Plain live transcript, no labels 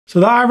So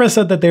the IRS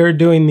said that they were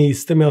doing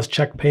these stimulus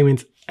check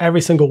payments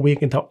every single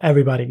week until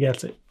everybody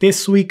gets it.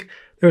 This week,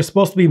 there's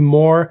supposed to be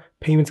more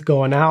payments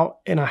going out.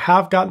 And I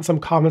have gotten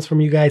some comments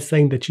from you guys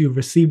saying that you've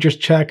received your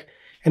check.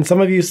 And some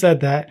of you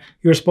said that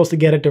you were supposed to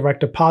get a direct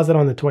deposit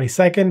on the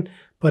 22nd,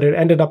 but it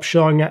ended up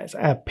showing as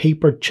a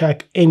paper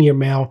check in your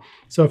mail.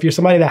 So if you're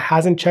somebody that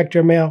hasn't checked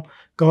your mail,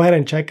 go ahead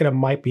and check it. It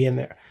might be in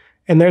there.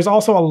 And there's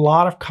also a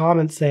lot of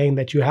comments saying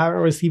that you haven't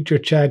received your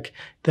check,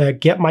 the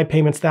Get My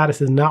Payment status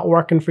is not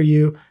working for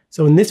you.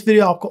 So in this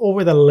video, I'll go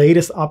over the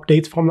latest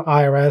updates from the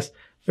IRS.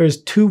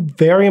 There's two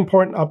very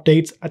important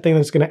updates. I think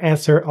that's going to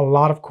answer a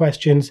lot of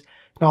questions.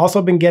 And I've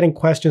also been getting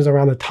questions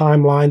around the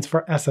timelines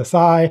for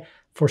SSI,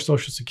 for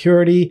Social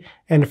Security,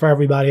 and for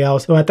everybody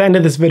else. So at the end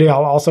of this video,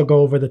 I'll also go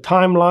over the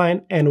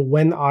timeline and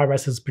when the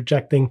IRS is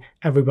projecting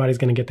everybody's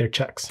going to get their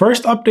checks.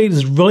 First update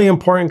is really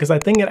important because I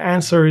think it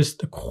answers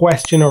the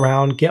question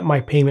around Get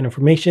My Payment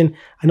information.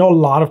 I know a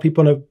lot of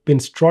people have been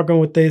struggling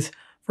with this.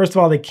 First of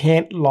all, they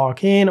can't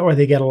log in or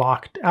they get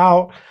locked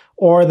out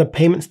or the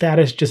payment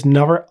status just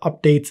never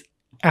updates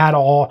at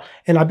all.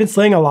 And I've been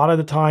saying a lot of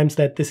the times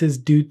that this is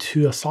due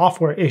to a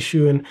software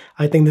issue. And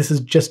I think this is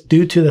just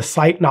due to the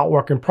site not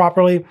working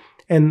properly.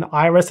 And the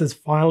IRS has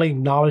finally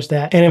acknowledged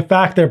that. And in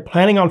fact, they're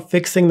planning on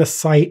fixing the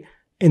site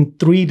in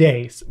 3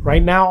 days.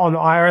 Right now on the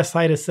IRS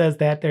site, it says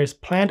that there's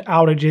planned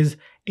outages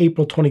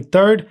April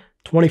 23rd,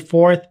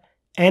 24th,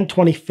 and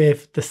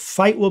 25th. The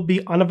site will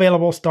be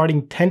unavailable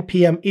starting 10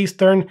 p.m.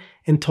 Eastern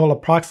until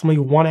approximately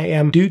 1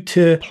 a.m. due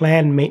to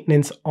planned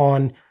maintenance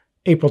on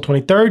April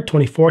 23rd,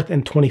 24th,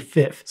 and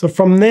 25th. So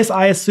from this,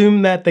 I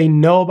assume that they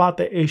know about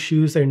the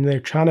issues and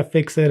they're trying to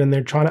fix it and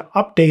they're trying to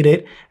update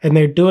it. And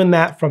they're doing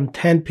that from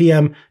 10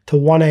 p.m. to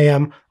 1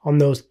 a.m. on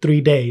those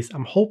 3 days.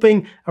 I'm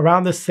hoping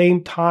around the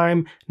same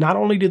time, not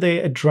only do they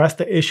address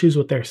the issues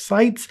with their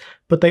sites,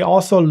 but they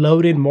also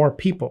load in more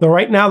people. So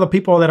right now, the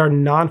people that are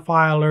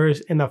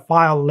non-filers and that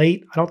file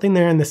late, I don't think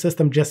they're in the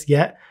system just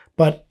yet,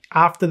 but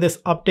after this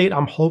update,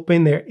 I'm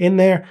hoping they're in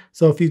there.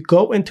 So if you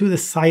go into the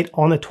site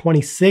on the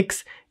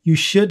 26th, you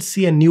should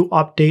see a new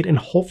update and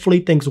hopefully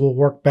things will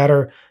work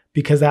better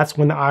because that's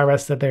when the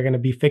IRS said they're going to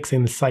be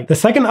fixing the site. The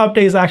second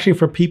update is actually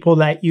for people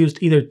that used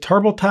either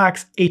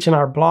TurboTax,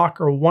 H&R Block,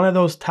 or one of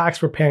those tax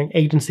preparing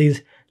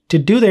agencies to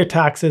do their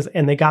taxes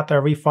and they got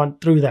their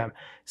refund through them.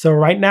 So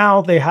right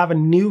now they have a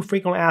new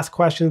frequently asked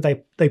questions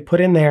they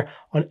put in there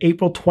on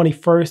April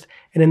 21st.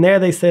 And in there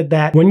they said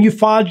that when you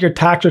filed your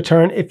tax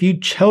return, if you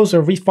chose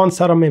a refund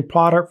settlement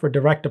product for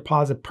direct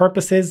deposit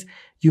purposes,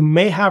 you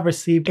may have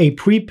received a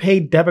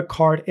prepaid debit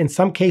card. In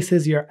some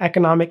cases, your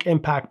economic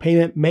impact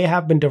payment may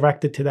have been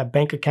directed to that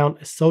bank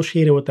account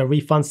associated with the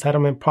refund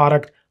settlement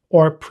product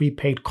or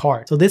prepaid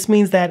card. So this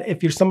means that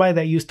if you're somebody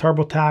that used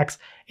TurboTax,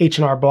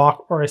 H&R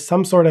Block, or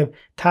some sort of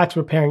tax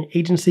preparing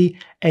agency,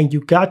 and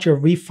you got your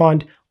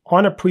refund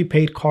on a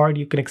prepaid card,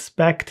 you can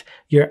expect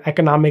your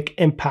economic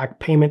impact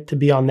payment to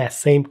be on that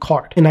same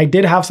card. And I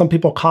did have some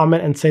people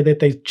comment and say that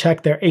they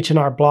checked their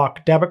H&R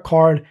Block debit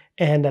card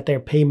and that their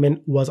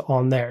payment was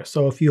on there.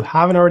 So if you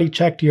haven't already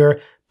checked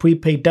your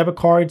prepaid debit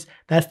cards,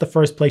 that's the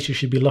first place you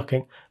should be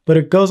looking. But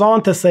it goes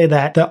on to say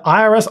that the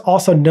IRS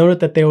also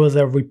noted that there was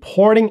a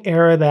reporting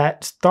error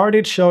that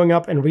started showing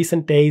up in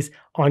recent days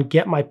on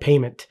Get My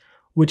Payment,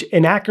 which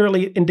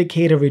inaccurately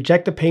indicated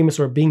rejected payments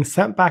were being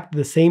sent back to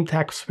the same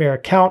taxpayer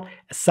account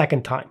a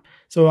second time.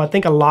 So I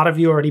think a lot of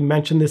you already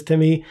mentioned this to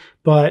me,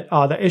 but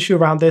the issue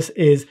around this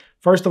is,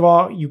 first of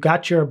all, you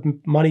got your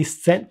money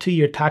sent to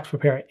your tax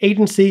preparer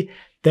agency.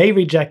 They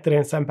rejected it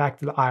and sent back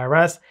to the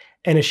IRS.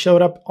 And it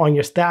showed up on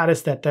your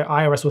status that the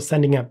IRS was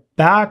sending it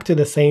back to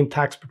the same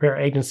tax preparer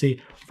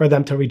agency for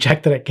them to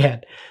reject it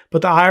again.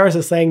 But the IRS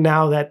is saying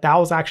now that that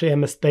was actually a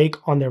mistake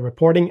on their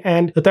reporting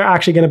end, that they're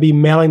actually going to be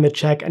mailing the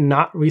check and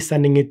not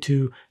resending it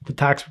to the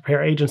tax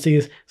preparer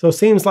agencies. So it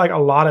seems like a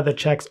lot of the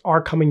checks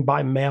are coming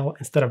by mail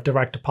instead of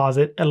direct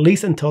deposit, at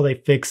least until they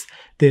fix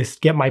this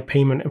Get My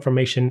Payment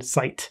information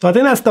site. So I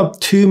think that's the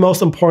two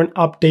most important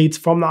updates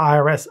from the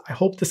IRS. I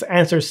hope this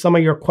answers some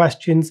of your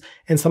questions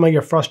and some of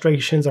your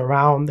frustrations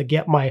around the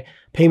Get My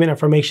Payment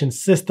information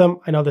system.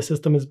 I know the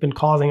system has been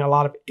causing a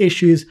lot of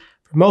issues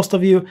for most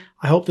of you.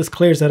 I hope this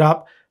clears it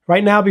up.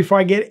 Right now, before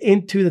I get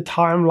into the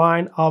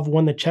timeline of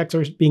when the checks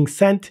are being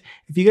sent,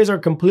 if you guys are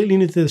completely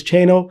new to this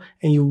channel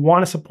and you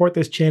want to support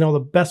this channel, the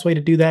best way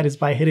to do that is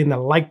by hitting the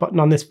like button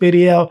on this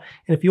video.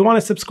 And if you want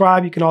to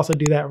subscribe, you can also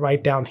do that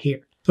right down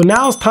here. So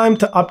now it's time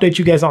to update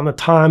you guys on the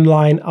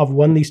timeline of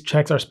when these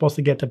checks are supposed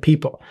to get to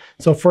people.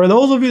 So for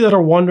those of you that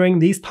are wondering,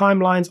 these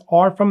timelines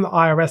are from the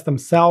IRS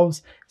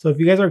themselves. So if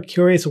you guys are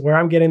curious where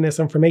I'm getting this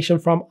information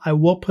from, I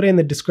will put it in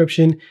the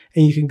description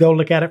and you can go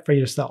look at it for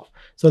yourself.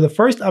 So the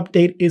first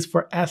update is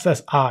for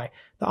SSI.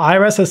 The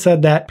IRS has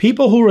said that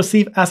people who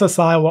receive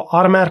SSI will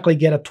automatically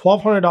get a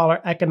 $1,200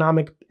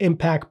 economic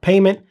impact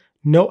payment,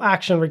 no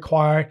action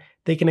required.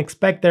 They can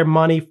expect their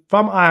money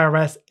from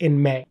IRS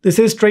in May. This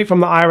is straight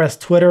from the IRS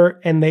Twitter,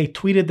 and they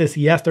tweeted this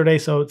yesterday,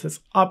 so it's as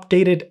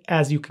updated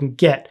as you can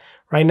get.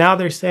 Right now,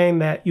 they're saying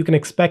that you can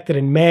expect it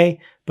in May,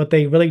 but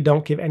they really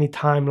don't give any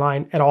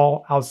timeline at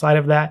all outside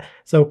of that.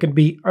 So it could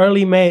be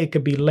early May, it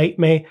could be late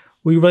May.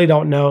 We really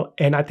don't know.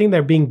 And I think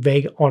they're being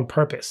vague on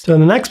purpose. So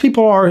the next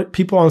people are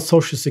people on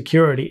Social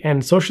Security.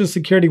 And Social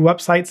Security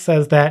website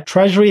says that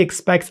Treasury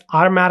expects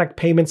automatic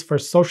payments for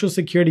Social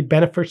Security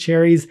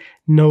beneficiaries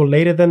no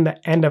later than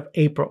the end of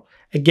April.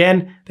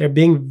 Again, they're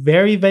being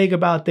very vague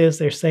about this.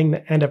 They're saying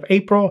the end of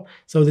April.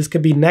 So this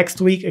could be next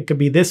week. It could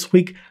be this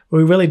week.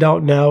 We really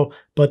don't know.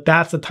 But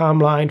that's the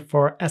timeline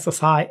for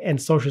SSI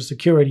and Social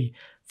Security.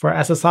 For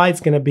SSI,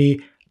 it's going to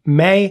be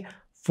May.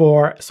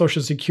 For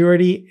Social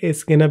Security,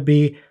 it's going to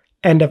be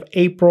end of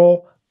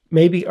April,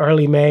 maybe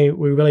early May.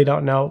 We really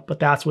don't know,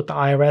 but that's what the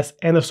IRS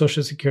and the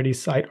Social Security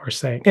site are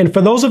saying. And for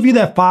those of you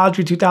that filed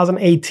your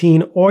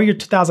 2018 or your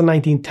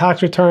 2019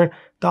 tax return,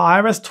 the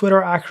IRS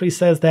Twitter actually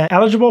says that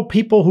eligible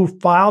people who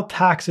filed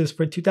taxes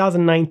for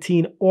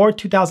 2019 or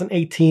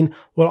 2018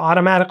 will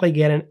automatically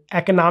get an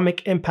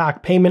economic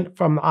impact payment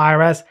from the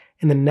IRS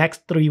in the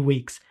next 3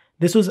 weeks.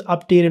 This was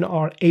updated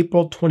on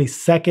April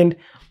 22nd.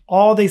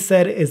 All they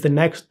said is the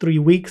next 3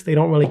 weeks. They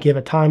don't really give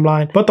a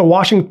timeline. But the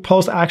Washington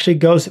Post actually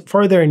goes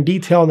further in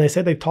detail, and they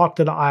said they talked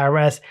to the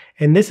IRS,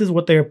 and this is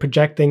what they're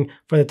projecting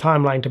for the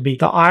timeline to be.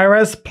 The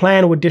IRS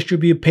plan would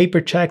distribute paper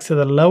checks to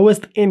the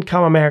lowest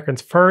income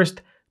Americans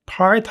first,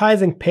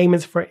 prioritizing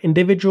payments for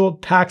individual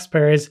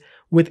taxpayers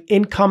with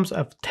incomes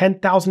of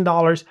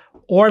 $10,000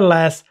 or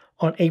less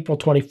on April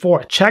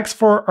 24th. Checks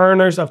for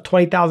earners of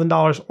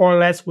 $20,000 or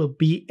less will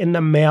be in the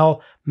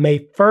mail May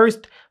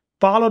 1st,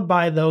 followed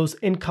by those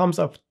incomes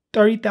of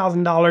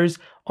 $30,000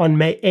 on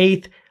May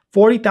 8th,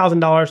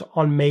 $40,000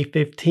 on May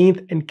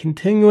 15th, and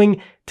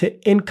continuing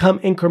to income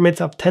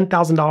increments of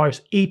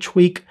 $10,000 each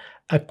week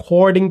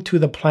according to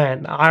the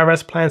plan. The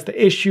IRS plans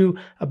to issue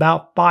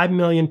about 5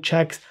 million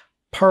checks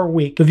per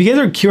week. So if you guys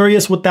are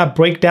curious what that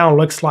breakdown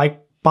looks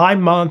like by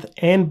month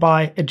and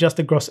by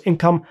adjusted gross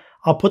income,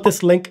 I'll put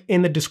this link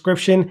in the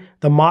description.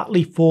 The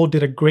Motley Fool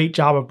did a great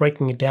job of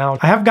breaking it down.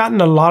 I have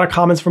gotten a lot of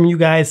comments from you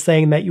guys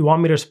saying that you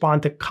want me to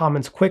respond to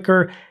comments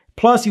quicker.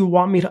 Plus, you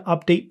want me to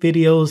update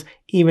videos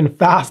even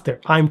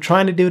faster. I'm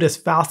trying to do it as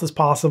fast as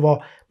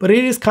possible, but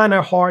it is kind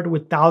of hard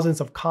with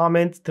thousands of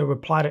comments to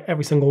reply to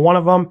every single one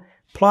of them.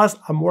 Plus,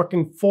 I'm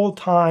working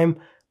full-time.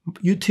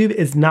 YouTube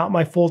is not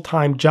my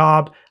full-time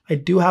job. I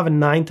do have a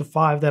 9 to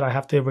 5 that I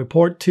have to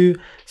report to.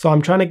 So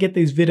I'm trying to get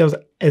these videos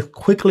as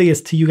quickly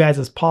as to you guys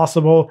as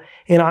possible.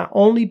 And I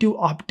only do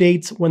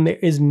updates when there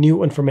is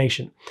new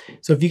information.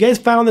 So if you guys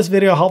found this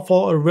video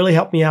helpful, it would really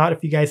help me out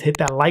if you guys hit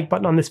that like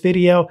button on this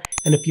video.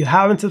 And if you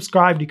haven't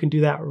subscribed, you can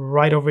do that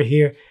right over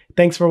here.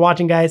 Thanks for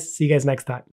watching, guys. See you guys next time.